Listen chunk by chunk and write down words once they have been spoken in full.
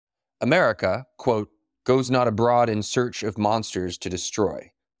America, quote, goes not abroad in search of monsters to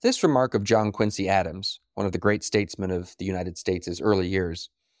destroy. This remark of John Quincy Adams, one of the great statesmen of the United States' early years,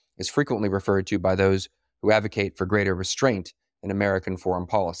 is frequently referred to by those who advocate for greater restraint in American foreign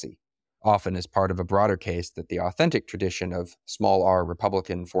policy, often as part of a broader case that the authentic tradition of small r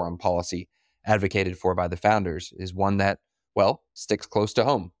Republican foreign policy advocated for by the founders is one that, well, sticks close to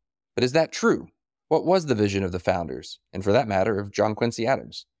home. But is that true? What was the vision of the founders, and for that matter, of John Quincy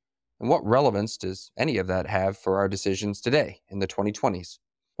Adams? And what relevance does any of that have for our decisions today in the 2020s?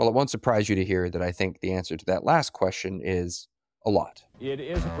 Well, it won't surprise you to hear that I think the answer to that last question is a lot. It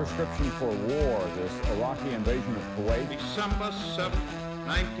is a prescription for war, this Iraqi invasion of Kuwait. December 7th,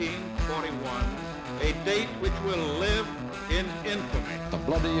 1941, a date which will live in infamy. The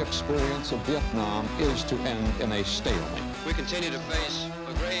bloody experience of Vietnam is to end in a stalemate. We continue to face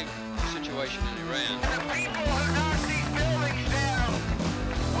a grave situation in Iran. The people who knock these buildings down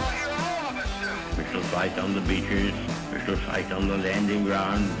will hear all of us soon. We shall fight on the beaches, we shall fight on the landing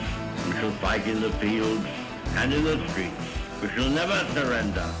grounds, we shall fight in the fields and in the streets. We shall never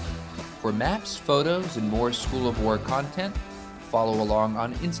surrender. For maps, photos, and more School of War content, follow along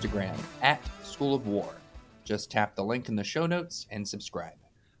on Instagram at School of War. Just tap the link in the show notes and subscribe.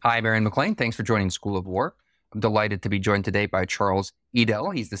 Hi, I'm Aaron McLean. Thanks for joining School of War. I'm delighted to be joined today by Charles Edel.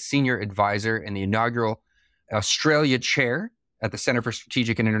 He's the senior advisor and the inaugural Australia chair at the Center for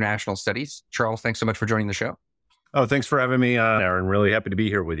Strategic and International Studies. Charles, thanks so much for joining the show. Oh, thanks for having me on, Aaron. Really happy to be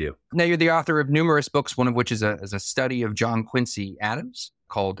here with you. Now, you're the author of numerous books, one of which is a study of John Quincy Adams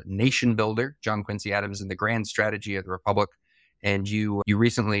called Nation Builder, John Quincy Adams and the Grand Strategy of the Republic. And you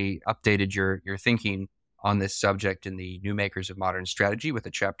recently updated your thinking on this subject in the New Makers of Modern Strategy with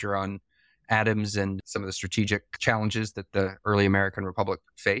a chapter on Adams and some of the strategic challenges that the early American Republic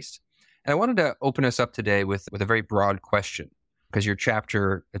faced. And I wanted to open us up today with a very broad question, because your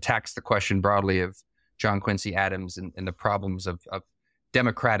chapter attacks the question broadly of John Quincy Adams and the problems of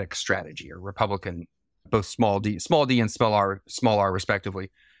democratic strategy or Republican, both small d and small r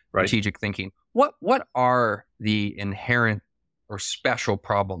respectively, right. Strategic thinking. What are the inherent or special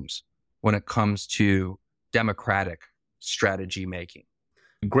problems when it comes to democratic strategy making?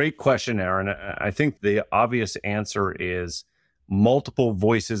 Great question, Aaron. I think the obvious answer is multiple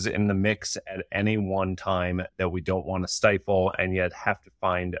voices in the mix at any one time that we don't want to stifle and yet have to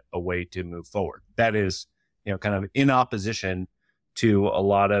find a way to move forward. That is, kind of in opposition to a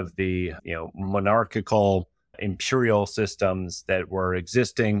lot of the, monarchical imperial systems that were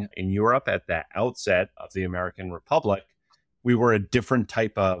existing in Europe at the outset of the American Republic. We were a different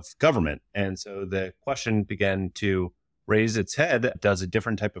type of government. And so the question began to raise its head. Does a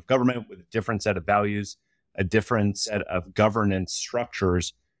different type of government with a different set of values, a different set of governance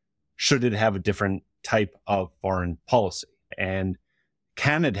structures, should it have a different type of foreign policy? And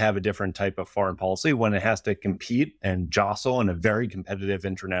can it have a different type of foreign policy when it has to compete and jostle in a very competitive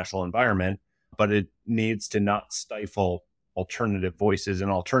international environment, but it needs to not stifle alternative voices and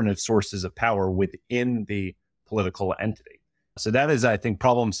alternative sources of power within the political entity? So that is, I think,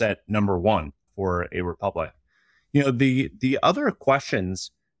 problem set number one for a republic. The other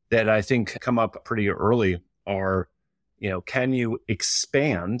questions that I think come up pretty early are, can you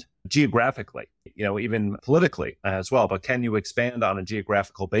expand geographically, even politically as well, but can you expand on a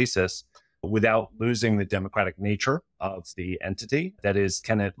geographical basis without losing the democratic nature of the entity? That is,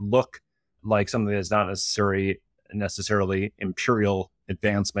 can it look like something that's not necessarily imperial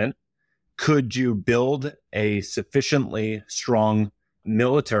advancement? Could you build a sufficiently strong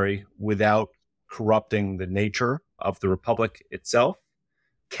military without corrupting the nature of the republic itself?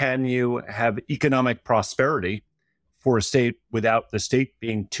 Can you have economic prosperity for a state without the state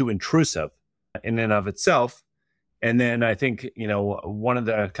being too intrusive in and of itself? And then I think, one of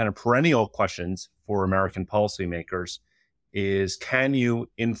the kind of perennial questions for American policymakers is, can you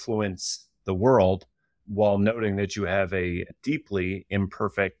influence the world while noting that you have a deeply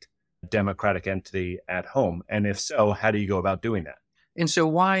imperfect democratic entity at home? And if so, how do you go about doing that? And so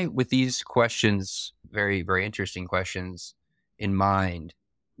why, with these questions, very, very interesting questions in mind,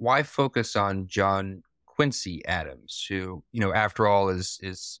 why focus on John Quincy Adams, who, after all,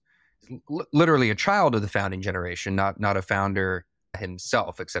 is literally a child of the founding generation, not a founder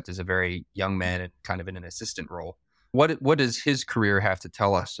himself, except as a very young man and kind of in an assistant role? What does his career have to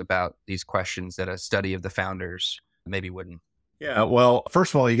tell us about these questions that a study of the founders maybe wouldn't? Yeah, well,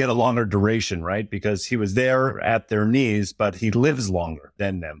 first of all, you get a longer duration, right? Because he was there at their knees, but he lives longer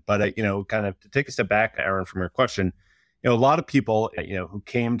than them. But, kind of to take a step back, Aaron, from your question, a lot of people, who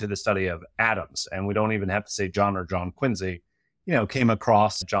came to the study of Adams, and we don't even have to say John or John Quincy, came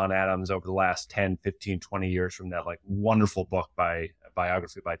across John Adams over the last 10, 15, 20 years from that wonderful book by a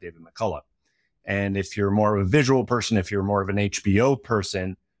biography by David McCullough. And if you're more of a visual person, if you're more of an HBO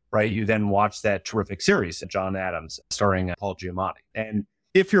person, right, you then watch that terrific series, John Adams, starring Paul Giamatti. And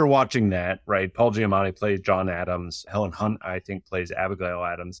if you're watching that, right, Paul Giamatti plays John Adams, Helen Hunt, I think, plays Abigail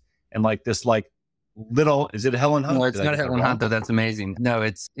Adams, and like this, like little, is it Helen Hunt? No, it's not Helen Hunt, though. That's amazing. No,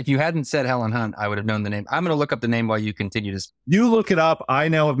 it's, if you hadn't said Helen Hunt, I would have known the name. I'm going to look up the name while you continue to. You look it up. I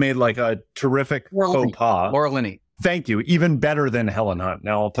now have made like a terrific faux pas. Laura Linney. Thank you. Even better than Helen Hunt.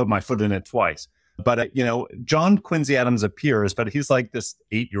 Now I'll put my foot in it twice. But, John Quincy Adams appears, but he's like this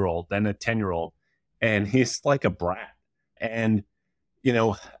 8-year-old, then a 10-year-old, and he's like a brat. And,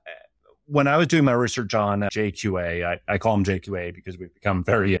 when I was doing my research on JQA, I call him JQA because we've become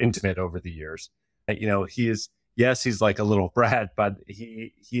very intimate over the years. He's like a little brat, but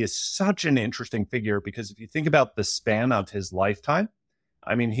he is such an interesting figure because if you think about the span of his lifetime,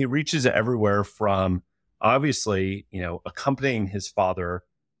 I mean, he reaches everywhere from obviously, accompanying his father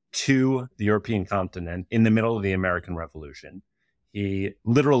to the European continent in the middle of the American Revolution. He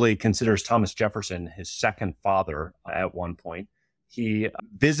literally considers Thomas Jefferson his second father at one point. He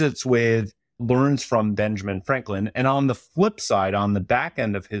learns from Benjamin Franklin. And on the flip side, on the back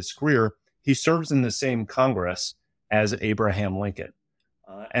end of his career, he serves in the same Congress as Abraham Lincoln.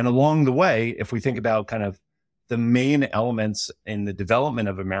 And along the way, if we think about kind of the main elements in the development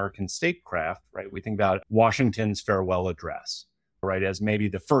of American statecraft, right, we think about Washington's farewell address, right, as maybe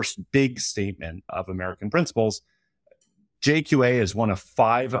the first big statement of American principles. JQA is one of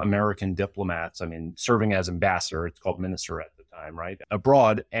 5 American diplomats, serving as ambassador, it's called minister at the time, right,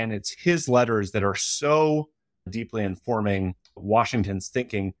 abroad. And it's his letters that are so deeply informing Washington's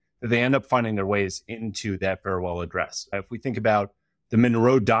thinking that they end up finding their ways into that farewell address. If we think about the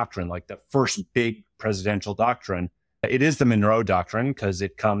Monroe Doctrine, like the first big presidential doctrine, it is the Monroe Doctrine because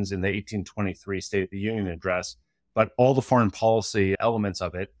it comes in the 1823 State of the Union address, but all the foreign policy elements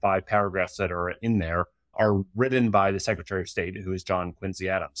of it, 5 paragraphs that are in there, are written by the Secretary of State, who is John Quincy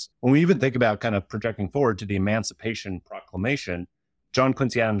Adams. When we even think about kind of projecting forward to the Emancipation Proclamation, John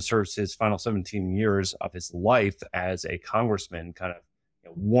Quincy Adams serves his final 17 years of his life as a congressman, kind of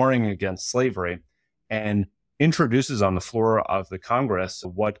warring against slavery, and introduces on the floor of the Congress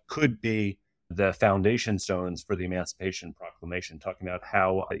what could be the foundation stones for the Emancipation Proclamation, talking about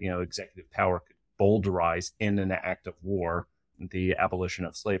how executive power could boulderize in an act of war the abolition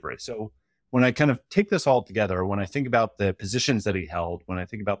of slavery. So when I kind of take this all together, when I think about the positions that he held, when I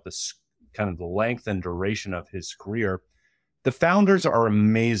think about this kind of the length and duration of his career, the founders are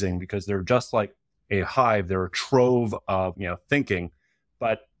amazing because they're just like a hive. They're a trove of, thinking,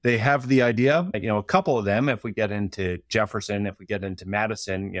 but they have the idea, a couple of them, if we get into Jefferson, if we get into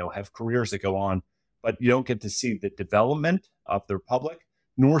Madison, have careers that go on, but you don't get to see the development of the republic,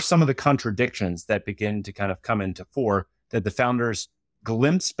 nor some of the contradictions that begin to kind of come into fore that the founders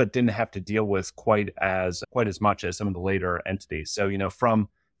glimpsed, but didn't have to deal with quite as much as some of the later entities. So, from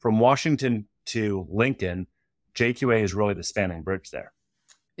Washington to Lincoln, JQA is really the spanning bridge there.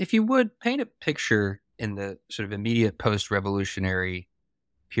 If you would paint a picture in the sort of immediate post-revolutionary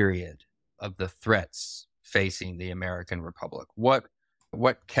period of the threats facing the American Republic, what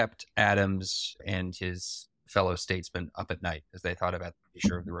kept Adams and his fellow statesmen up at night as they thought about the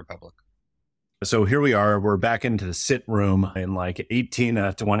future of the Republic? So here we are, we're back into the sit room in like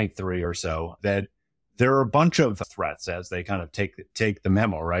 1823 or so, that there are a bunch of threats as they kind of take the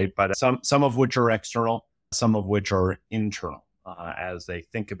memo, right? But some of which are external, some of which are internal, as they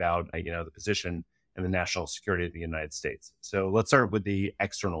think about, the position and the national security of the United States. So let's start with the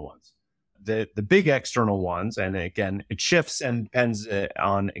external ones. The big external ones, and again, it shifts and depends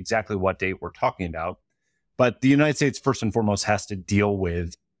on exactly what date we're talking about, but the United States first and foremost has to deal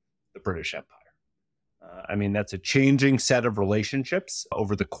with the British Empire. That's a changing set of relationships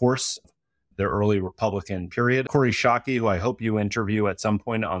over the course of the early Republican period. Corey Shockey, who I hope you interview at some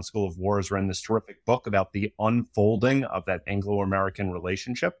point on School of War, has written this terrific book about the unfolding of that Anglo-American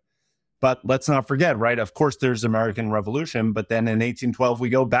relationship. But let's not forget, right? Of course, there's the American Revolution, but then in 1812, we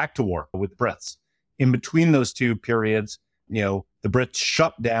go back to war with the Brits. In between those two periods, the Brits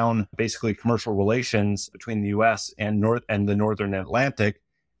shut down basically commercial relations between the U.S. and the Northern Atlantic,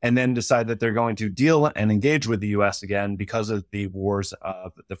 and then decide that they're going to deal and engage with the U.S. again because of the wars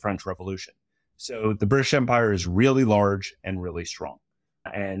of the French Revolution. So the British Empire is really large and really strong.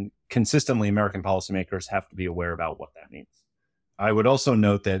 And consistently, American policymakers have to be aware about what that means. I would also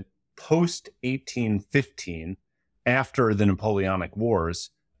note that post-1815, after the Napoleonic Wars,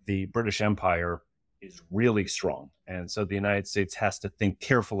 the British Empire is really strong. And so the United States has to think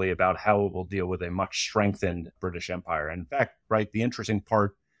carefully about how it will deal with a much strengthened British Empire. In fact, right, the interesting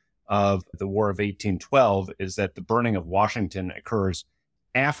part of the War of 1812 is that the burning of Washington occurs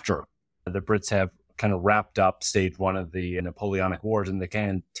after the Brits have kind of wrapped up stage one of the Napoleonic Wars, and they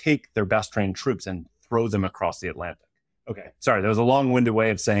can take their best trained troops and throw them across the Atlantic. Okay, sorry, that was a long-winded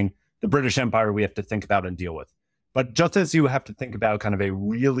way of saying the British Empire we have to think about and deal with. But just as you have to think about kind of a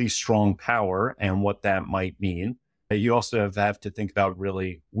really strong power and what that might mean, you also have to think about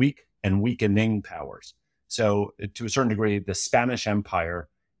really weak and weakening powers. So to a certain degree, the Spanish Empire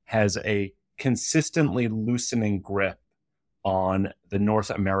has a consistently loosening grip on the North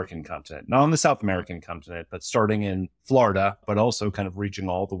American continent, not on the South American continent, but starting in Florida, but also kind of reaching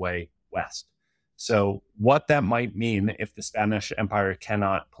all the way west. So what that might mean if the Spanish Empire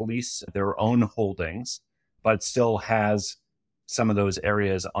cannot police their own holdings, but still has some of those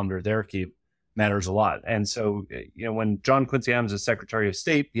areas under their keep, matters a lot. And so, when John Quincy Adams is Secretary of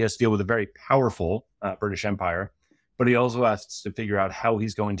State, he has to deal with a very powerful British Empire, but he also has to figure out how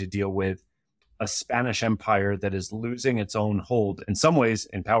he's going to deal with a Spanish Empire that is losing its own hold, in some ways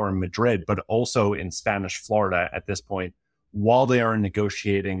in power in Madrid, but also in Spanish Florida at this point, while they are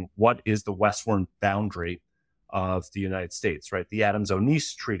negotiating what is the westward boundary of the United States, right? The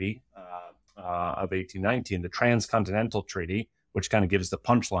Adams-Onis Treaty of 1819, the Transcontinental Treaty, which kind of gives the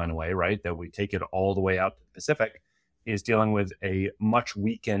punchline away, right? That we take it all the way out to the Pacific, is dealing with a much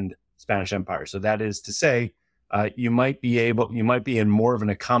weakened Spanish Empire. So that is to say, you might be in more of an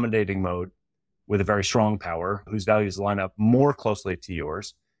accommodating mode with a very strong power whose values line up more closely to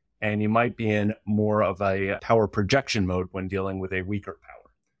yours. And you might be in more of a power projection mode when dealing with a weaker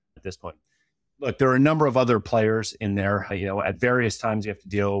power at this point. Look, there are a number of other players in there. At various times, you have to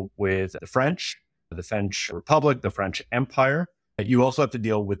deal with the French Republic, the French Empire. You also have to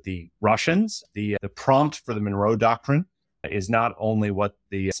deal with the Russians. The prompt for the Monroe Doctrine is not only what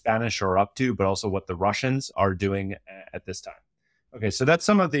the Spanish are up to, but also what the Russians are doing at this time. Okay, so that's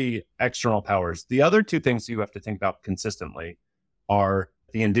some of the external powers. The other two things you have to think about consistently are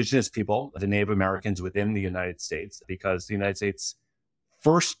the indigenous people, the Native Americans within the United States, because the United States'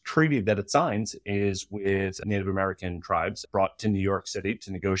 first treaty that it signs is with Native American tribes brought to New York City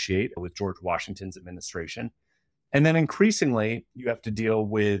to negotiate with George Washington's administration. And then increasingly, you have to deal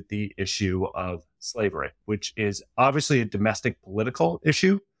with the issue of slavery, which is obviously a domestic political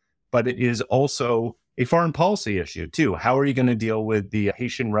issue, but it is also a foreign policy issue too. How are you going to deal with the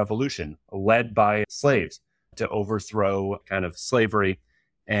Haitian Revolution led by slaves to overthrow kind of slavery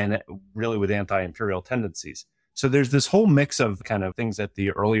and really with anti-imperial tendencies? So there's this whole mix of kind of things that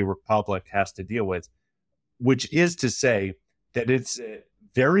the early republic has to deal with, which is to say that it's a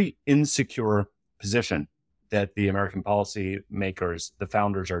very insecure position that the American policy makers, the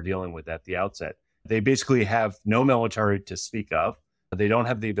founders, are dealing with at the outset. They basically have no military to speak of. They don't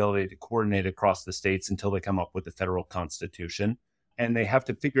have the ability to coordinate across the states until they come up with the federal constitution. And they have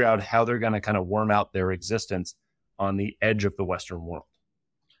to figure out how they're going to kind of worm out their existence on the edge of the Western world.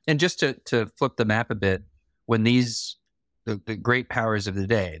 And just to flip the map a bit, when the great powers of the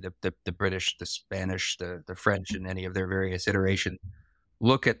day, the British, the Spanish, the French, and any of their various iterations,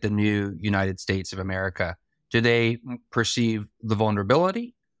 look at the new United States of America, do they perceive the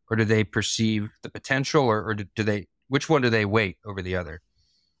vulnerability, or do they perceive the potential, or do they? Which one do they weight over the other?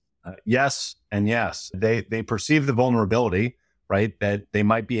 Yes and yes. They perceive the vulnerability, right? That they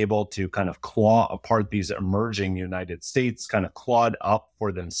might be able to kind of claw apart these emerging United States, kind of clawed up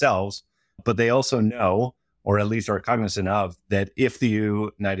for themselves. But they also know, or at least are cognizant of, that if the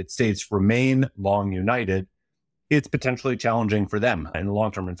United States remain long united, it's potentially challenging for them in the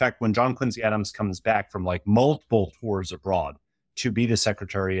long term. In fact, when John Quincy Adams comes back from like multiple tours abroad to be the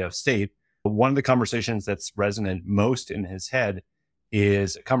Secretary of State, one of the conversations that's resonant most in his head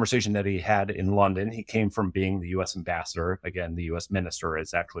is a conversation that he had in London. He came from being the U.S. ambassador. Again, the U.S. minister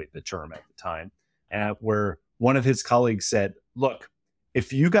is actually the term at the time, where one of his colleagues said, look,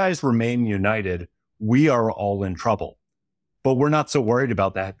 if you guys remain united, we are all in trouble. But we're not so worried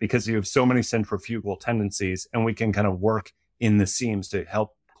about that because you have so many centrifugal tendencies, and we can kind of work in the seams to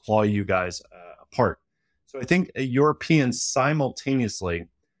help claw you guys apart. So I think Europeans simultaneously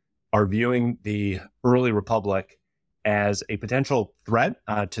are viewing the early republic as a potential threat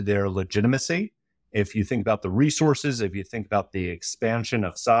to their legitimacy. If you think about the resources, if you think about the expansion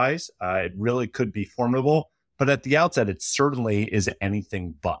of size, it really could be formidable. But at the outset, it certainly is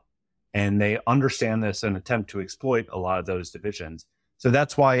anything but. And they understand this and attempt to exploit a lot of those divisions. So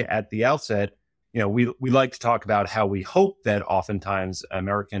that's why at the outset, we like to talk about how we hope that oftentimes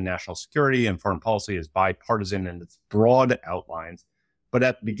American national security and foreign policy is bipartisan in its broad outlines. But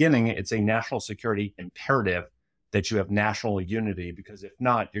at the beginning, it's a national security imperative that you have national unity, because if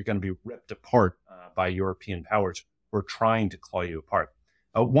not, you're going to be ripped apart by European powers who are trying to claw you apart.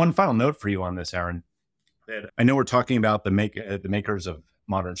 One final note for you on this, Aaron. That I know we're talking about the makers of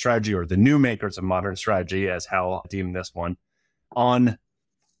modern strategy, or the new makers of modern strategy, as Hal deemed this one. On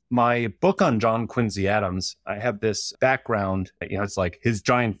my book on John Quincy Adams, I have this background, it's like his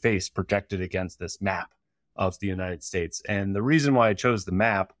giant face projected against this map of the United States. And the reason why I chose the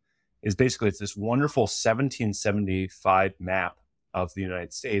map is basically it's this wonderful 1775 map of the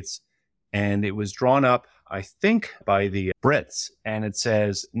United States. And it was drawn up, I think, by the Brits. And it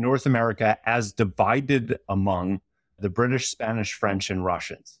says North America as divided among the British, Spanish, French, and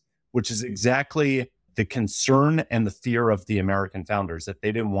Russians, which is exactly the concern and the fear of the American founders, that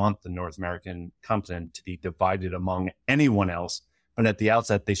they didn't want the North American continent to be divided among anyone else. But at the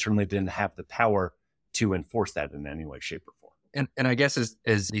outset, they certainly didn't have the power to enforce that in any way, shape, or form. And I guess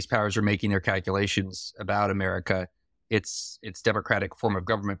as these powers are making their calculations about America, its democratic form of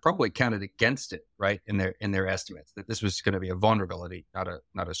government probably counted against it, right? In their estimates, that this was going to be a vulnerability, not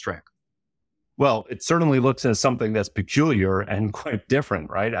a strength. Well, it certainly looks as something that's peculiar and quite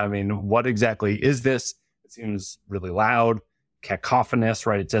different, right? I mean, what exactly is this? It seems really loud, cacophonous,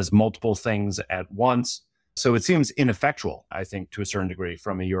 right? It says multiple things at once. So it seems ineffectual, I think, to a certain degree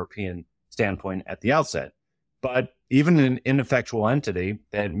from a European standpoint at the outset. But even an ineffectual entity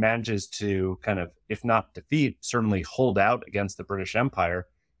that manages to kind of, if not defeat, certainly hold out against the British Empire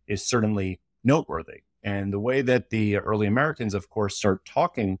is certainly noteworthy. And the way that the early Americans, of course, start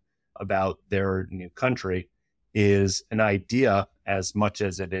talking about their new country is an idea as much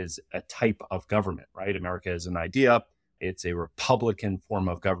as it is a type of government, right? America is an idea. It's a republican form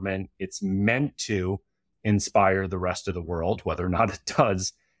of government. It's meant to inspire the rest of the world, whether or not it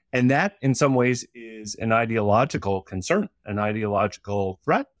does. And that, in some ways, is an ideological concern, an ideological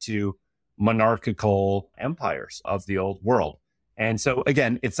threat to monarchical empires of the old world. And so,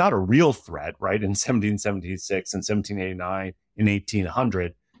 again, it's not a real threat, right, in 1776 and 1789, in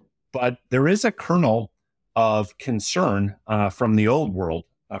 1800. But there is a kernel of concern from the old world,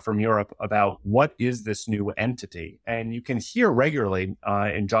 from Europe, about what is this new entity. And you can hear regularly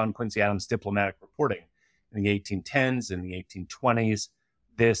in John Quincy Adams' diplomatic reporting in the 1810s and the 1820s,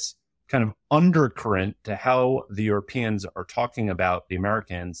 this kind of undercurrent to how the Europeans are talking about the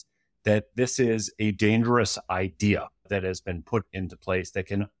Americans, that this is a dangerous idea that has been put into place that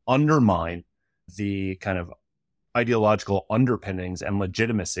can undermine the kind of ideological underpinnings and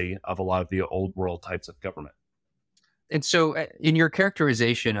legitimacy of a lot of the old world types of government. And so in your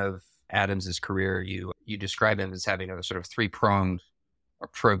characterization of Adams's career, you describe him as having a sort of three-pronged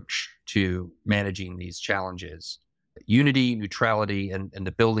approach to managing these challenges: unity, neutrality, and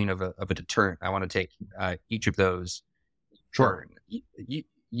the building of a deterrent. I want to take each of those. Sure.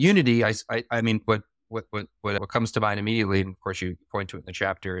 Unity, I mean, what comes to mind immediately, and of course you point to it in the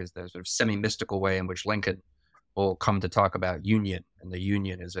chapter, is the sort of semi-mystical way in which Lincoln will come to talk about union, and the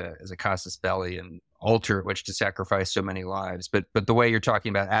union as a casus belli and altar at which to sacrifice so many lives. But the way you're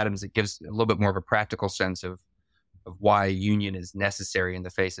talking about Adams, it gives a little bit more of a practical sense of why union is necessary in the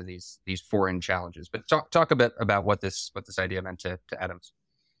face of these foreign challenges. But talk a bit about what this idea meant to Adams.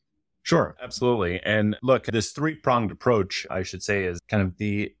 Sure, absolutely. And look, this three-pronged approach, I should say, is kind of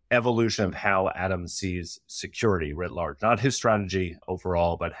the evolution of how Adams sees security writ large, not his strategy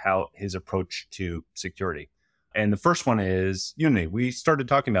overall, but how his approach to security. And the first one is unity. We started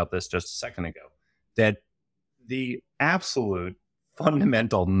talking about this just a second ago, that the absolute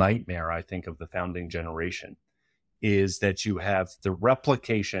fundamental nightmare, I think, of the founding generation is that you have the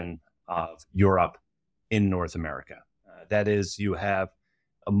replication of Europe in North America. That is, you have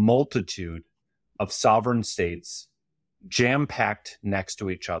a multitude of sovereign states jam-packed next to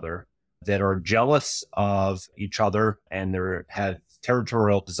each other that are jealous of each other and they have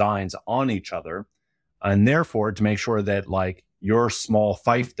territorial designs on each other. And therefore, to make sure that like your small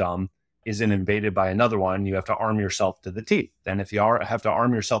fiefdom isn't invaded by another one, you have to arm yourself to the teeth. Then if you have to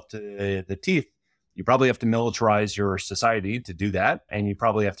arm yourself to the teeth, you probably have to militarize your society to do that. And you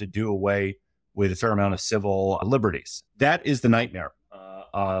probably have to do away with a fair amount of civil liberties. That is the nightmare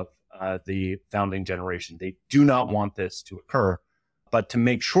of the founding generation. They do not want this to occur. But to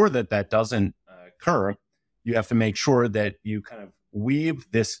make sure that that doesn't occur, you have to make sure that you kind of weave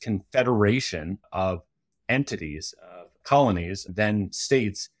this confederation of entities, colonies, then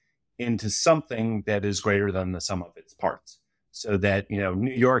states, into something that is greater than the sum of its parts. So that,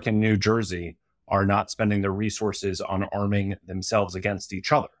 New York and New Jersey are not spending their resources on arming themselves against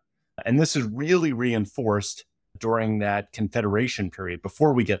each other. And this is really reinforced during that Confederation period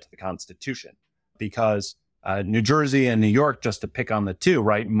before we get to the Constitution, because New Jersey and New York, just to pick on the two,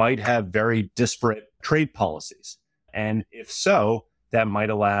 right, might have very disparate trade policies. And if so, that might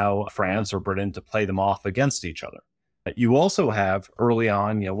allow France or Britain to play them off against each other. You also have early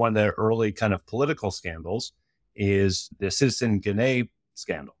on, one of the early kind of political scandals is the Citizen Guinea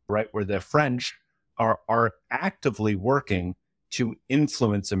scandal, right? Where the French are actively working to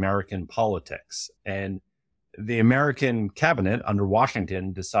influence American politics. And the American cabinet under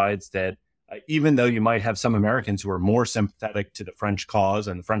Washington decides that even though you might have some Americans who are more sympathetic to the French cause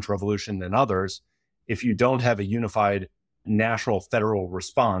and the French Revolution than others, if you don't have a unified national federal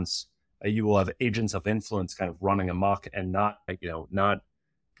response, you will have agents of influence kind of running amok and not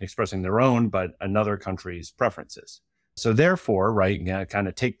expressing their own, but another country's preferences. So therefore, right, kind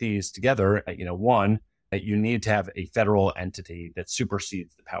of take these together, one, that you need to have a federal entity that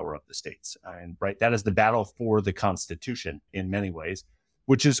supersedes the power of the states. And right, that is the battle for the Constitution in many ways,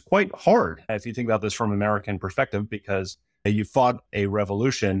 which is quite hard if you think about this from American perspective, because you fought a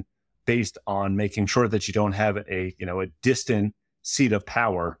revolution based on making sure that you don't have a distant seat of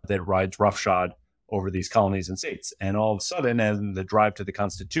power that rides roughshod over these colonies and states. And all of a sudden, and the drive to the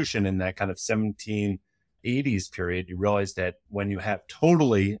Constitution in that kind of 1780s period, you realize that when you have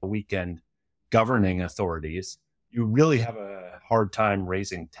totally weakened governing authorities, you really have a hard time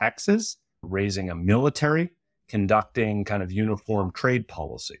raising taxes, raising a military, conducting kind of uniform trade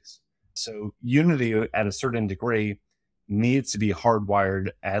policies. So unity at a certain degree needs to be hardwired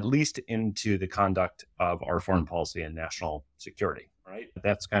at least into the conduct of our foreign policy and national security, right?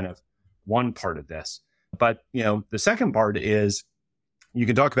 That's kind of one part of this. But, the second part is you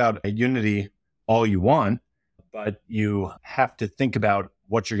can talk about a unity all you want, but you have to think about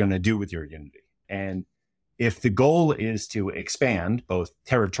what you're going to do with your unity. And if the goal is to expand both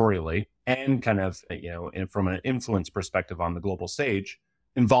territorially and kind of, from an influence perspective on the global stage,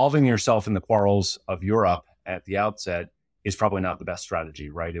 involving yourself in the quarrels of Europe at the outset is probably not the best strategy,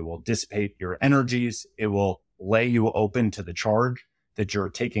 right? It will dissipate your energies. It will lay you open to the charge that you're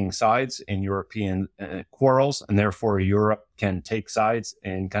taking sides in European quarrels, and therefore Europe can take sides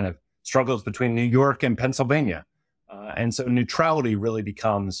in kind of struggles between New York and Pennsylvania. And so neutrality really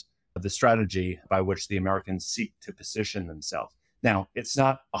becomes the strategy by which the Americans seek to position themselves. Now, it's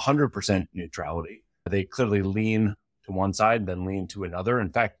not 100% neutrality. They clearly lean to one side, then lean to another.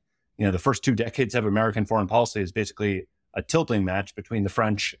 In fact, the first 2 decades of American foreign policy is basically a tilting match between the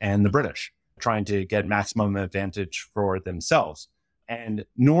French and the British, trying to get maximum advantage for themselves. And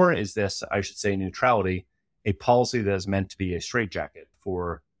nor is this, I should say, neutrality, a policy that is meant to be a straitjacket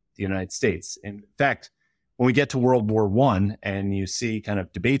for the United States. In fact, when we get to World War I and you see kind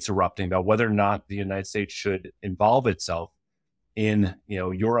of debates erupting about whether or not the United States should involve itself in,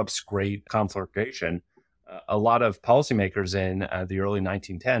 Europe's great conflagration, a lot of policymakers in the early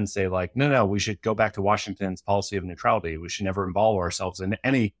 1910s say no, we should go back to Washington's policy of neutrality. We should never involve ourselves in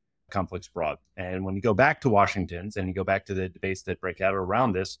any conflicts abroad. And when you go back to Washington's and you go back to the debates that break out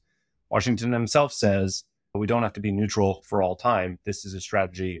around this, Washington himself says, we don't have to be neutral for all time. This is a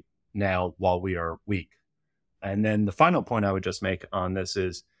strategy now while we are weak. And then the final point I would just make on this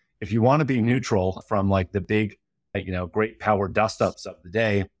is if you want to be neutral from the big, great power dust-ups of the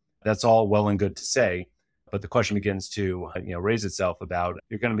day, that's all well and good to say. But the question begins to raise itself about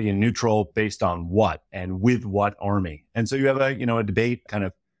you're going to be neutral based on what and with what army. And so you have a debate kind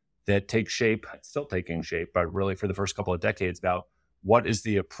of that takes shape, still taking shape, but really for the first couple of decades about what is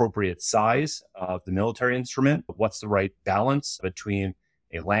the appropriate size of the military instrument, what's the right balance between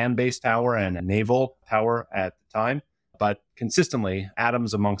a land-based power and a naval power at the time. But consistently,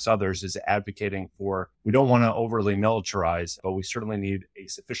 Adams, amongst others, is advocating for, we don't want to overly militarize, but we certainly need a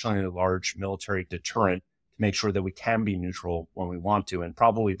sufficiently large military deterrent to make sure that we can be neutral when we want to. And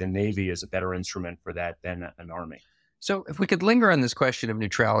probably the Navy is a better instrument for that than an army. So if we could linger on this question of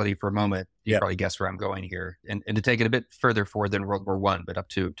neutrality for a moment, you probably guess where I'm going here, and to take it a bit further forward than World War I, but up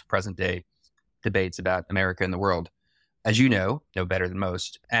to present day debates about America and the world. As you know better than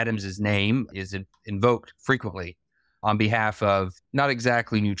most, Adams's name is invoked frequently on behalf of not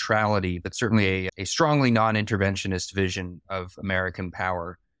exactly neutrality, but certainly a strongly non-interventionist vision of American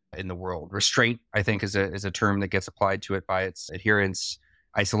power in the world. Restraint, I think, is a term that gets applied to it by its adherents.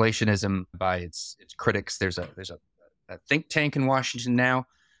 Isolationism by its critics. There's a think tank in Washington now,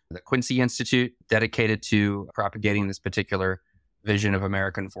 the Quincy Institute, dedicated to propagating this particular vision of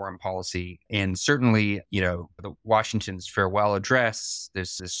American foreign policy. And certainly, the Washington's farewell address,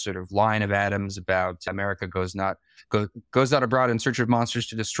 there's this sort of line of Adams about America goes not abroad in search of monsters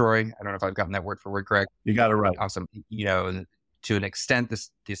to destroy. I don't know if I've gotten that word for word correct. You got it right. Awesome. To an extent,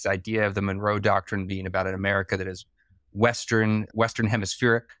 this idea of the Monroe Doctrine being about an America that is Western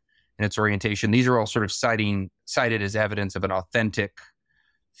hemispheric in its orientation. These are all sort of cited as evidence of an authentic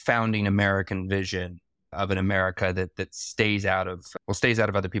founding American vision of an America that stays out of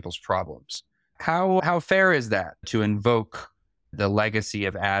other people's problems. How fair is that to invoke the legacy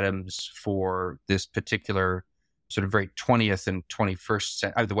of Adams for this particular sort of very 20th and 21st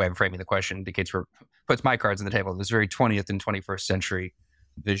century? The way I'm framing the question indicates puts my cards on the table. This very 20th and 21st century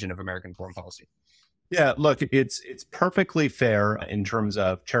vision of American foreign policy. Yeah, look, it's perfectly fair in terms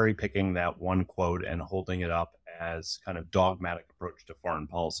of cherry picking that one quote and holding it up as kind of dogmatic approach to foreign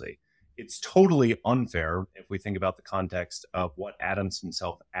policy. It's totally unfair if we think about the context of what Adams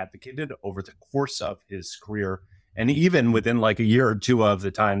himself advocated over the course of his career, and even within like a year or two of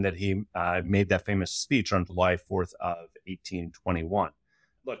the time that he made that famous speech on July 4th of 1821.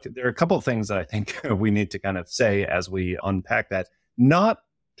 Look, there are a couple of things that I think we need to kind of say as we unpack that, not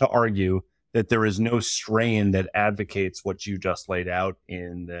to argue that there is no strain that advocates what you just laid out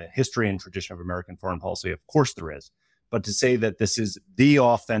in the history and tradition of American foreign policy. Of course there is. But to say that this is the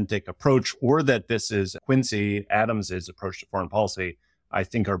authentic approach or that this is Quincy Adams's approach to foreign policy, I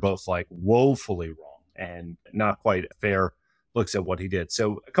think are both like woefully wrong and not quite fair looks at what he did.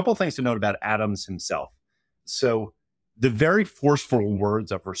 So a couple of things to note about Adams himself. So the very forceful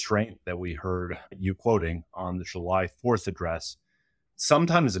words of restraint that we heard you quoting on the July 4th address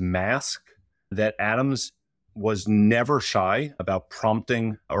sometimes mask that Adams was never shy about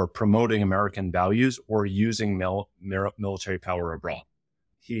prompting or promoting American values or using military power abroad.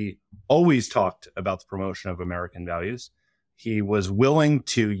 He always talked about the promotion of American values. He was willing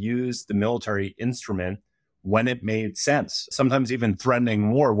to use the military instrument when it made sense, sometimes even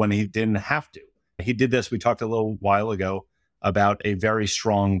threatening war when he didn't have to. He did this, we talked a little while ago about a very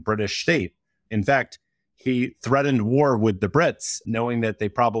strong British state. In fact, he threatened war with the Brits, knowing that they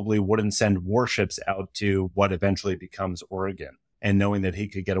probably wouldn't send warships out to what eventually becomes Oregon, and knowing that he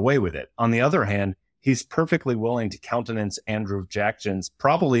could get away with it. On the other hand, he's perfectly willing to countenance Andrew Jackson's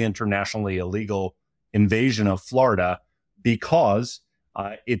probably internationally illegal invasion of Florida because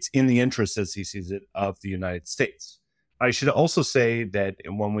it's in the interest, as he sees it, of the United States. I should also say that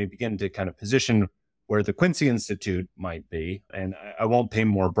when we begin to kind of position where the Quincy Institute might be, and I won't paint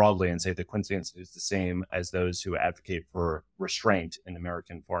more broadly and say the Quincy Institute is the same as those who advocate for restraint in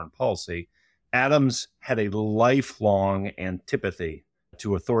American foreign policy, Adams had a lifelong antipathy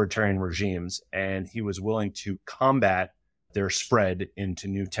to authoritarian regimes, and he was willing to combat their spread into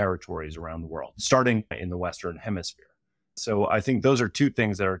new territories around the world, starting in the Western Hemisphere. So I think those are two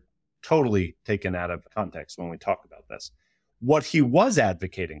things that are totally taken out of context when we talk about this. What he was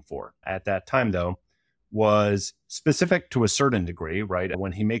advocating for at that time, though, was specific to a certain degree, right?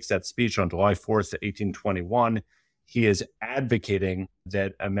 When he makes that speech on July 4th, 1821, he is advocating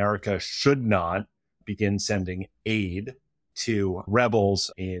that America should not begin sending aid to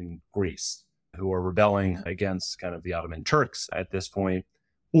rebels in Greece who are rebelling against kind of the Ottoman Turks at this point,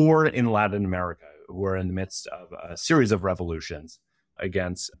 or in Latin America, who are in the midst of a series of revolutions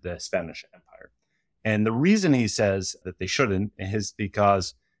against the Spanish Empire. And the reason he says that they shouldn't is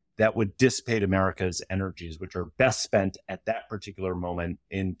because that would dissipate America's energies, which are best spent at that particular moment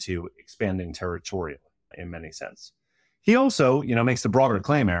into expanding territorially in many sense. He also, makes the broader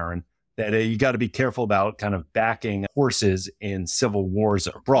claim, Aaron, that you got to be careful about kind of backing horses in civil wars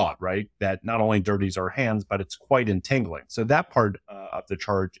abroad, right? That not only dirties our hands, but it's quite entangling. So that part of the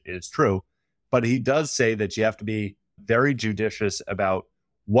charge is true. But he does say that you have to be very judicious about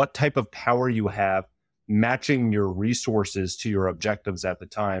what type of power you have, matching your resources to your objectives at the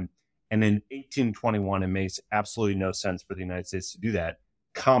time. And in 1821, it makes absolutely no sense for the United States to do that,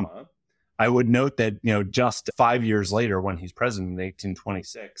 comma. I would note that, just 5 years later, when he's president in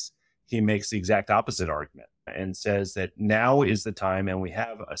 1826, he makes the exact opposite argument and says that now is the time, and we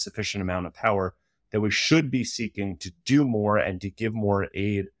have a sufficient amount of power, that we should be seeking to do more and to give more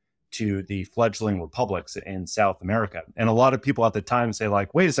aid to the fledgling republics in South America. And a lot of people at the time say,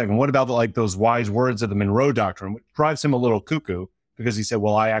 like, wait a second, what about those wise words of the Monroe Doctrine, which drives him a little cuckoo, because he said,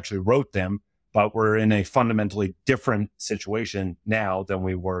 well, I actually wrote them, but we're in a fundamentally different situation now than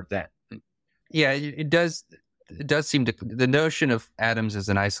we were then. Yeah, it does seem to, the notion of Adams as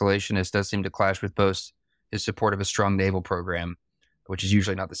an isolationist does seem to clash with both his support of a strong naval program, which is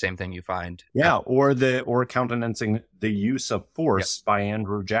usually not the same thing you find. Yeah, or countenancing the use of force by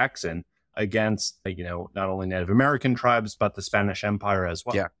Andrew Jackson against, not only Native American tribes, but the Spanish Empire as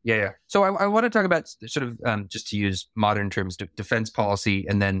well. Yeah. So I want to talk about sort of, just to use modern terms, defense policy,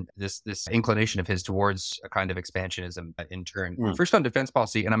 and then this inclination of his towards a kind of expansionism in turn. First on defense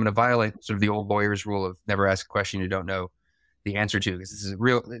policy, and I'm going to violate sort of the old lawyer's rule of never ask a question you don't know the answer to,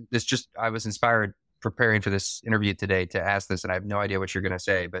 because I was inspired preparing for this interview today to ask this, and I have no idea what you're going to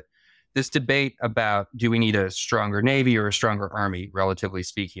say, but this debate about do we need a stronger Navy or a stronger Army, relatively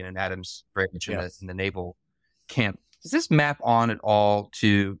speaking, and Adams very much in the naval camp. Does this map on at all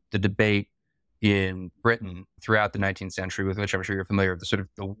to the debate in Britain throughout the 19th century, with which I'm sure you're familiar with, the sort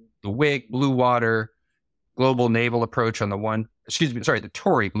of the Whig blue water global naval approach on the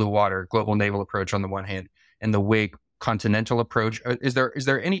Tory blue water global naval approach on the one hand, and the Whig continental approach. Is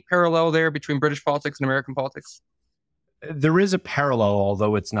there any parallel there between British politics and American politics? There is a parallel,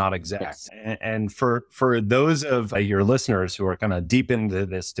 although it's not exact. Yes. And for those of your listeners who are kind of deep into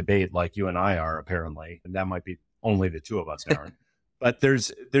this debate, like you and I are, apparently, and that might be only the two of us, Aaron. But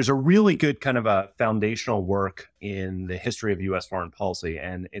there's a really good kind of a foundational work in the history of U.S. foreign policy,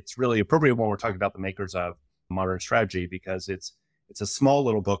 and it's really appropriate when we're talking about the makers of modern strategy, because it's a small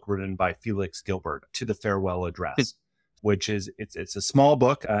little book written by Felix Gilbert, To the Farewell Address, which is it's a small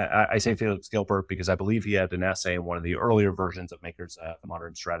book. I say Felix Gilbert because I believe he had an essay in one of the earlier versions of Makers of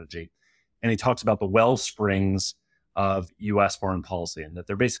Modern Strategy, and he talks about the well springs of U.S. foreign policy, and that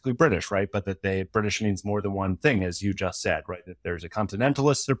they're basically British, right? But that British means more than one thing, as you just said, right? That there's a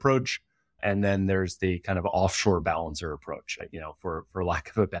continentalist approach, and then there's the kind of offshore balancer approach, for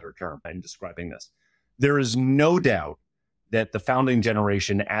lack of a better term in describing this. There is no doubt that the founding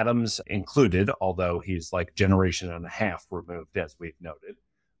generation, Adams included, although he's like generation and a half removed, as we've noted,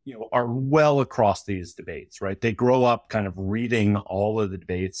 are well across these debates, right? They grow up kind of reading all of the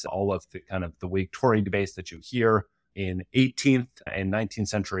debates, all of the kind of the Whig Tory debates that you hear in 18th and 19th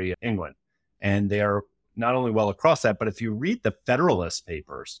century England. And they are not only well across that, but if you read the Federalist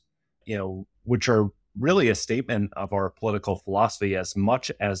Papers, which are really a statement of our political philosophy as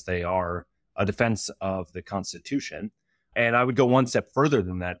much as they are a defense of the Constitution. And I would go one step further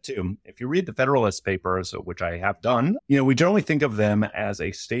than that, too. If you read the Federalist Papers, which I have done, we generally think of them as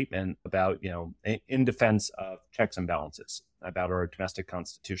a statement about, in defense of checks and balances, about our domestic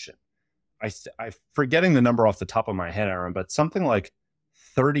constitution. I'm forgetting the number off the top of my head, Aaron, but something like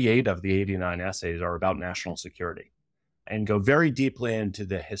 38 of the 89 essays are about national security and go very deeply into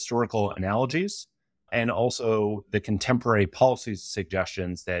the historical analogies and also the contemporary policy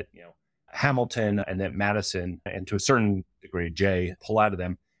suggestions that, Hamilton and that Madison, and to a certain degree, Jay, pull out of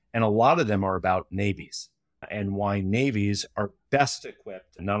them. And a lot of them are about navies and why navies are best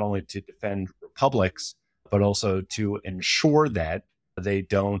equipped not only to defend republics, but also to ensure that they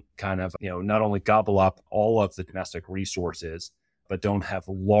don't kind of, not only gobble up all of the domestic resources, but don't have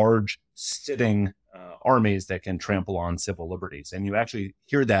large sitting armies that can trample on civil liberties. And you actually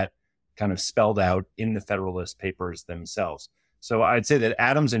hear that kind of spelled out in the Federalist Papers themselves. So I'd say that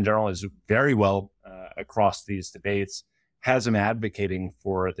Adams in general is very well across these debates, has him advocating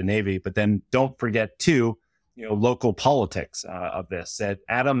for the Navy, but then don't forget too, local politics of this, that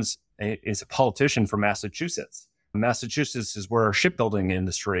Adams is a politician from Massachusetts. Massachusetts is where our shipbuilding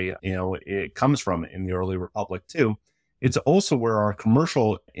industry, it comes from in the early republic too. It's also where our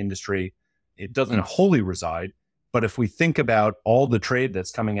commercial industry, it doesn't wholly reside, but if we think about all the trade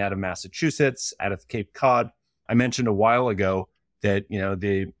that's coming out of Massachusetts, out of Cape Cod, I mentioned a while ago that,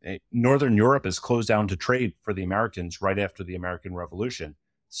 the Northern Europe is closed down to trade for the Americans right after the American Revolution.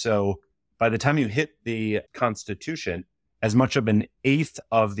 So by the time you hit the Constitution, as much of an eighth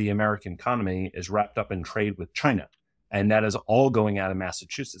of the American economy is wrapped up in trade with China. And that is all going out of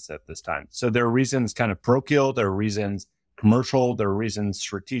Massachusetts at this time. So there are reasons kind of parochial, there are reasons commercial, there are reasons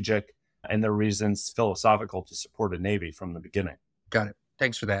strategic, and there are reasons philosophical to support a Navy from the beginning. Got it.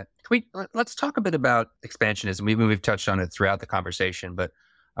 Thanks for that. Let's talk a bit about expansionism. We've touched on it throughout the conversation, but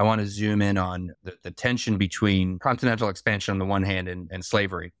I want to zoom in on the tension between continental expansion on the one hand and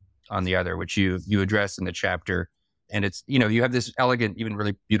slavery on the other, which you address in the chapter. And it's, you have this elegant, even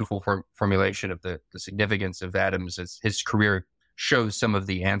really beautiful formulation of the significance of Adams as his career shows some of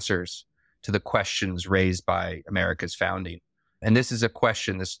the answers to the questions raised by America's founding. And this is a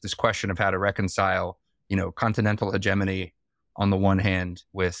question, this question of how to reconcile, continental hegemony on the one hand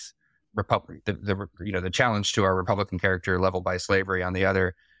with republic, the challenge to our Republican character leveled by slavery on the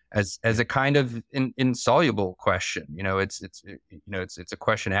other, as a kind of insoluble question. It's a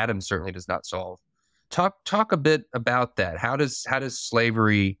question Adams certainly does not solve. Talk a bit about that. How does Adams'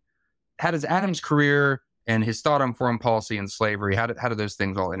 career and his thought on foreign policy and slavery, how do those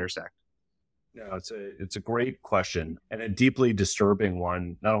things all intersect? No, it's a great question and a deeply disturbing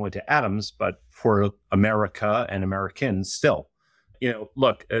one, not only to Adams, but for America and Americans still.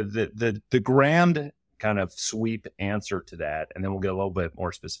 Look, the grand kind of sweep answer to that, and then we'll get a little bit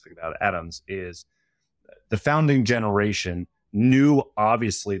more specific about Adams, is the founding generation knew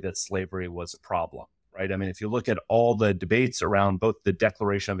obviously that slavery was a problem, right? I mean, if you look at all the debates around both the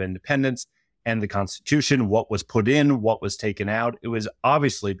Declaration of Independence and the Constitution, what was put in, what was taken out, it was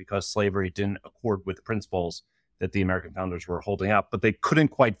obviously because slavery didn't accord with the principles that the American founders were holding up, but they couldn't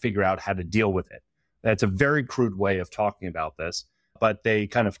quite figure out how to deal with it. That's a very crude way of talking about this. but they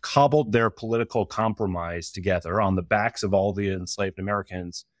kind of cobbled their political compromise together on the backs of all the enslaved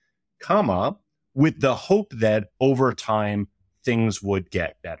Americans, with the hope that over time things would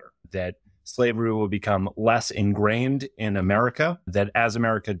get better, that slavery would become less ingrained in America, that as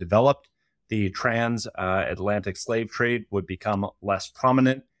America developed, the transatlantic slave trade would become less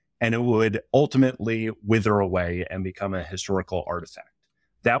prominent, and it would ultimately wither away and become a historical artifact.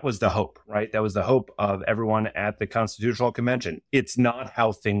 That was the hope, right? That was the hope of everyone at the Constitutional Convention. It's not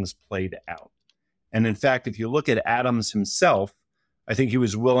how things played out. And in fact, if you look at Adams himself, I think he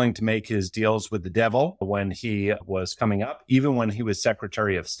was willing to make his deals with the devil when he was coming up, even when he was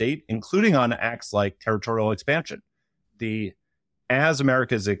Secretary of State, including on acts like territorial expansion. As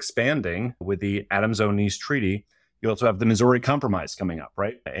America is expanding with the Adams-O'Neill Treaty, you also have the Missouri Compromise coming up,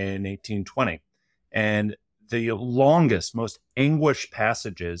 right, in 1820. And the longest, most anguished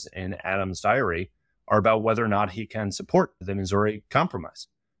passages in Adams' diary are about whether or not he can support the Missouri Compromise,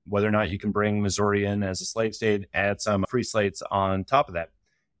 whether or not you can bring Missouri in as a slave state, add some free slates on top of that.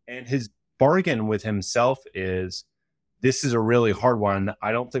 And his bargain with himself is, this is a really hard one.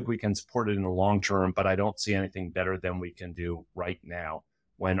 I don't think we can support it in the long term, but I don't see anything better than we can do right now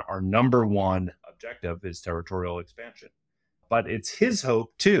when our number one objective is territorial expansion. But it's his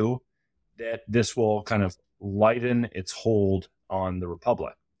hope, too, that this will kind of lighten its hold on the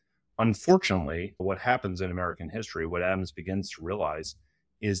Republic. Unfortunately, what happens in American history, what Adams begins to realize,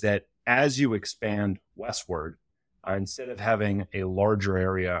 is that as you expand westward, instead of having a larger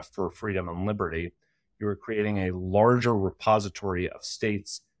area for freedom and liberty, you're creating a larger repository of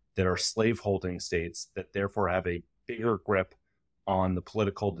states that are slaveholding states that therefore have a bigger grip on the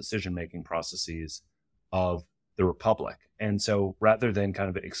political decision-making processes of the Republic. And so rather than kind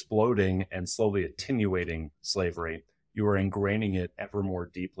of exploding and slowly attenuating slavery, you are ingraining it ever more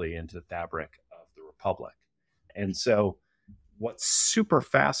deeply into the fabric of the Republic. And so what's super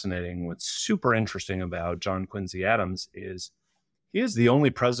fascinating, what's super interesting about John Quincy Adams is he is the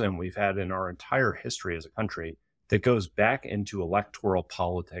only president we've had in our entire history as a country that goes back into electoral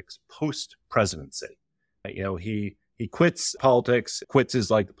politics post-presidency. He quits politics. Quits is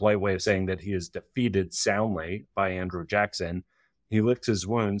like the polite way of saying that he is defeated soundly by Andrew Jackson. He licks his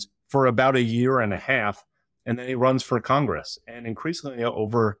wounds for about a year and a half, and then he runs for Congress. And increasingly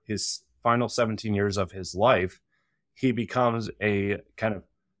over his final 17 years of his life, he becomes a kind of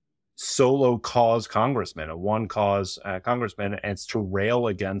solo cause congressman, a one cause congressman, and it's to rail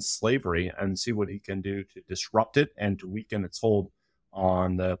against slavery and see what he can do to disrupt it and to weaken its hold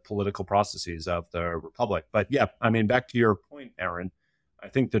on the political processes of the Republic. But yeah, I mean, back to your point, Aaron, I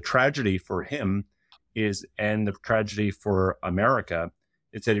think the tragedy for him and the tragedy for America,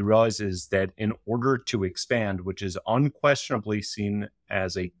 is that he realizes that in order to expand, which is unquestionably seen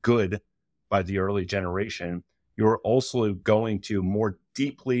as a good by the early generation, you're also going to more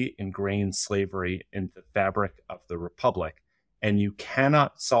deeply ingrain slavery into the fabric of the Republic. And you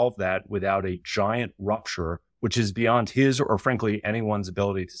cannot solve that without a giant rupture, which is beyond his or frankly anyone's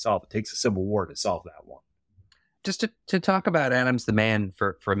ability to solve. It takes a civil war to solve that one. Just to talk about Adams the man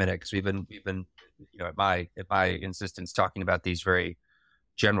for a minute, because we've been at my insistence talking about these very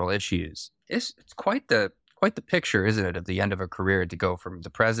general issues. It's quite the picture, isn't it, of the end of a career, to go from the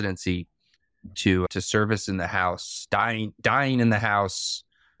presidency to service in the House, dying in the House,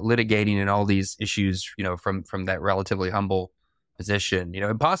 litigating in all these issues, from that relatively humble position,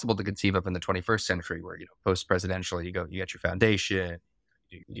 impossible to conceive of in the 21st century, where, post-presidential, you get your foundation,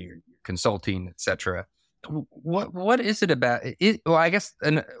 you're consulting, etc. What is it about it? Well, I guess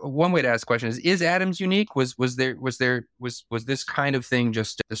one way to ask the question is Adams unique? Was this kind of thing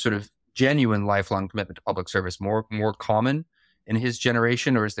just a sort of genuine lifelong commitment to public service more common in his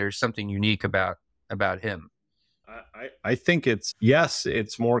generation, or is there something unique about him? I think it's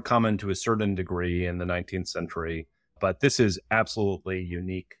more common to a certain degree in the 19th century, but this is absolutely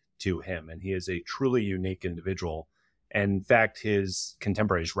unique to him, and he is a truly unique individual. And in fact, his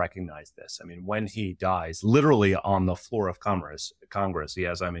contemporaries recognize this. I mean, when he dies, literally on the floor of Congress, he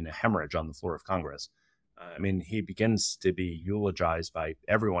has, a hemorrhage on the floor of Congress. He begins to be eulogized by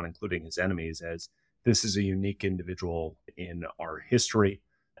everyone, including his enemies, as this is a unique individual in our history.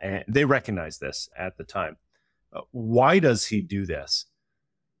 And they recognize this at the time. Why does he do this?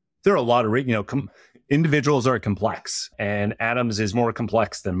 There are a lot of, individuals are complex, and Adams is more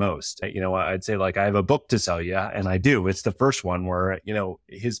complex than most. I'd say, I have a book to sell you, and I do. It's the first one where,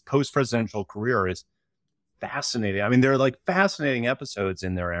 his post-presidential career is fascinating. There are fascinating episodes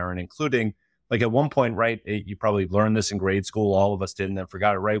in there, Aaron, including at one point, right? You probably learned this in grade school. All of us did and then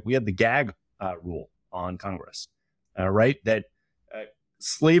forgot it, right? We had the gag rule on Congress, right? That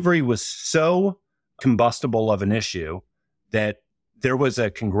slavery was so combustible of an issue that there was a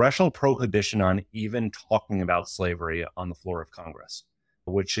congressional prohibition on even talking about slavery on the floor of Congress,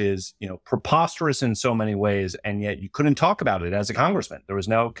 which is, preposterous in so many ways. And yet you couldn't talk about it as a congressman. There was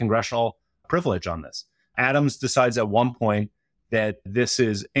no congressional privilege on this. Adams decides at one point that this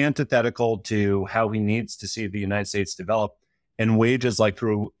is antithetical to how he needs to see the United States develop, and wages like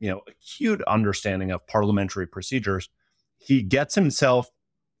through, acute understanding of parliamentary procedures, he gets himself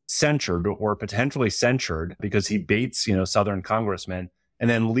censured or potentially censured because he baits, Southern congressmen, and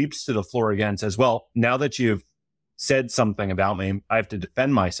then leaps to the floor again and says, well, now that you've said something about me, I have to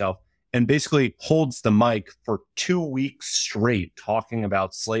defend myself, and basically holds the mic for 2 weeks straight talking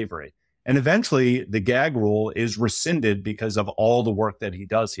about slavery. And eventually the gag rule is rescinded because of all the work that he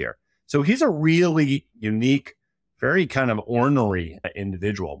does here. So he's a really unique, very kind of ornery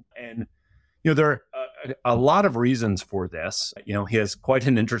individual. And, there are a lot of reasons for this. He has quite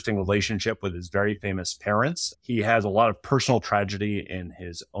an interesting relationship with his very famous parents. He has a lot of personal tragedy in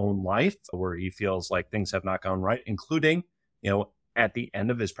his own life where he feels like things have not gone right, including, at the end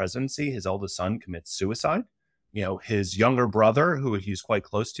of his presidency, his eldest son commits suicide. His younger brother, who he's quite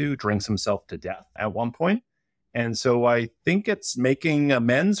close to, drinks himself to death at one point. And so I think it's making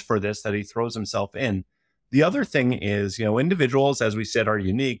amends for this that he throws himself in. The other thing is, individuals, as we said, are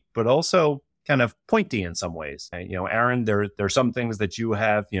unique, but also kind of pointy in some ways. Aaron, there's some things that you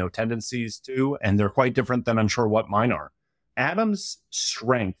have, tendencies to, and they're quite different than I'm sure what mine are. Adams'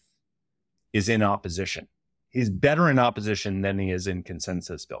 strength is in opposition. He's better in opposition than he is in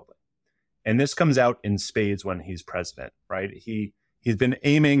consensus building. And this comes out in spades when he's president, right? He's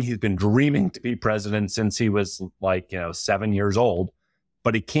been dreaming to be president since he was 7 years old,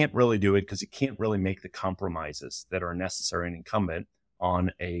 but he can't really do it because he can't really make the compromises that are necessary and incumbent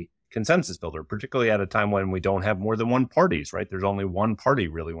on a consensus builder, particularly at a time when we don't have more than one parties, right? There's only one party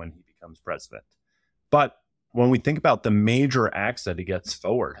really when he becomes president. But when we think about the major acts that he gets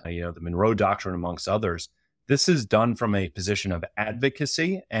forward, the Monroe Doctrine amongst others, this is done from a position of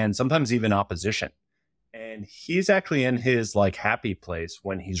advocacy and sometimes even opposition. And he's actually in his happy place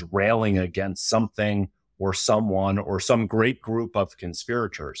when he's railing against something or someone or some great group of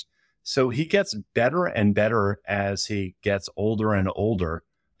conspirators. So he gets better and better as he gets older and older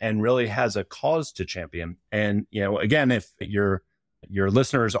and really has a cause to champion. And, again, if your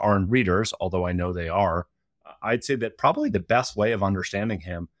listeners aren't readers, although I know they are, I'd say that probably the best way of understanding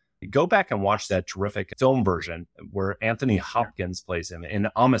him, go back and watch that terrific film version where Anthony Hopkins plays him in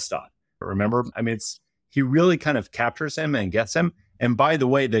Amistad. Remember? He really kind of captures him and gets him. And by the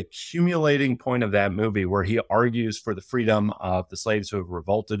way, the accumulating point of that movie where he argues for the freedom of the slaves who have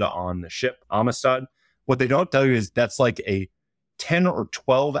revolted on the ship Amistad, what they don't tell you is that's like a 10 or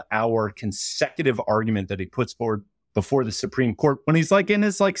 12 hour consecutive argument that he puts forward before the Supreme Court when he's in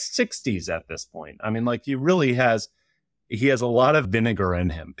his 60s at this point. He has a lot of vinegar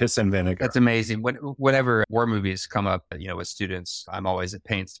in him, piss and vinegar. That's amazing. Whenever war movies come up, with students, I'm always at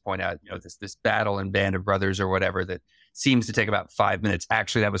pains to point out, this battle and Band of Brothers or whatever that seems to take about 5 minutes.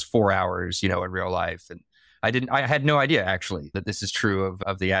 Actually, that was 4 hours, in real life. And I had no idea actually that this is true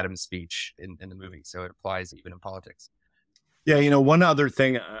of the Adams speech in the movie. So it applies even in politics. Yeah, one other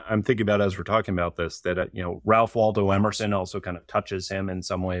thing I'm thinking about as we're talking about this, that, Ralph Waldo Emerson also kind of touches him in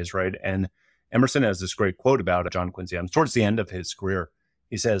some ways, right? And Emerson has this great quote about John Quincy Adams towards the end of his career.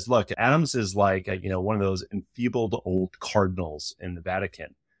 He says, look, Adams is like, one of those enfeebled old cardinals in the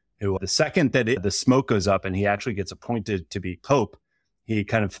Vatican who the second that the smoke goes up and he actually gets appointed to be Pope, he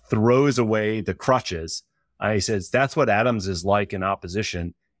kind of throws away the crutches. He says, that's what Adams is like in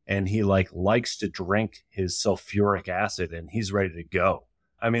opposition. And he likes to drink his sulfuric acid and he's ready to go.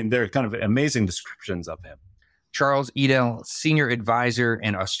 They're kind of amazing descriptions of him. Charles Edel, Senior Advisor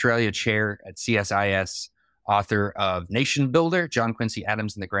and Australia Chair at CSIS, author of Nation Builder, John Quincy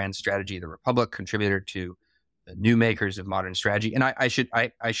Adams and the Grand Strategy of the Republic, contributor to the New Makers of Modern Strategy. And I should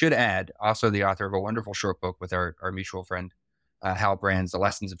add, also the author of a wonderful short book with our mutual friend, Hal Brands, The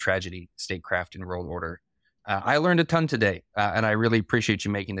Lessons of Tragedy, Statecraft and World Order. I learned a ton today, and I really appreciate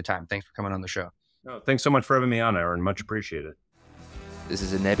you making the time. Thanks for coming on the show. No, thanks so much for having me on, Aaron. Much appreciated. This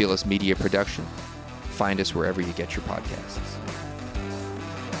is a Nebulous Media production. Find us wherever you get your podcasts.